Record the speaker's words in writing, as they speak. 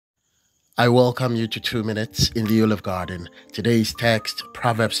I welcome you to 2 Minutes in the Olive Garden. Today's text,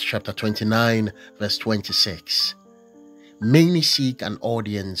 Proverbs chapter 29, verse 26. Many seek an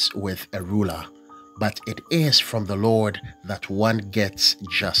audience with a ruler, but it is from the Lord that one gets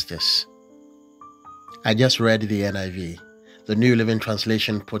justice. I just read the NIV. The New Living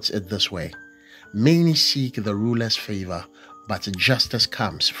Translation puts it this way: Many seek the ruler's favor, but justice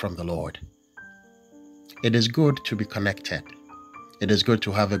comes from the Lord. It is good to be connected. It is good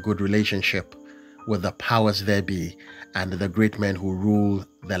to have a good relationship with the powers there be and the great men who rule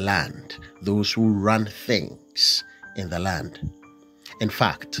the land, those who run things in the land. In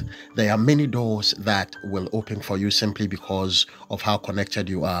fact, there are many doors that will open for you simply because of how connected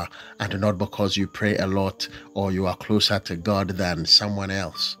you are and not because you pray a lot or you are closer to God than someone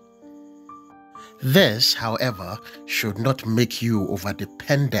else. This, however, should not make you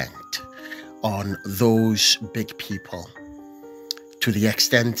over-dependent on those big people, to the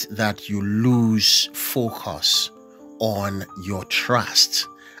extent that you lose focus on your trust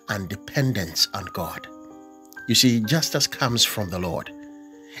and dependence on God. You see, justice comes from the Lord.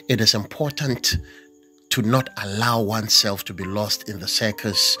 It is important to not allow oneself to be lost in the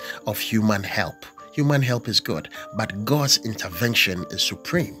circus of human help. Human help is good, but God's intervention is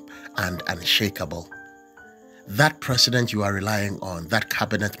supreme and unshakable. That president you are relying on, that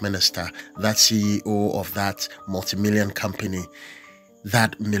cabinet minister, that CEO of that multi-million company,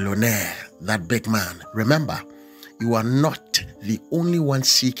 that millionaire, that big man, remember, you are not the only one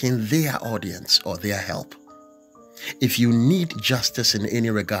seeking their audience or their help. If you need justice in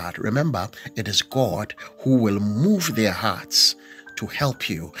any regard, remember, it is God who will move their hearts to help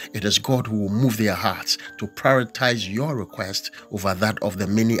you. It is God who will move their hearts to prioritize your request over that of the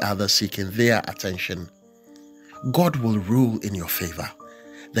many others seeking their attention. God will rule in your favor.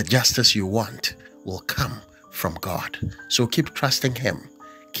 The justice you want will come from God. So keep trusting Him.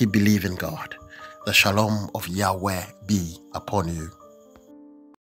 Keep believing God. The shalom of Yahweh be upon you.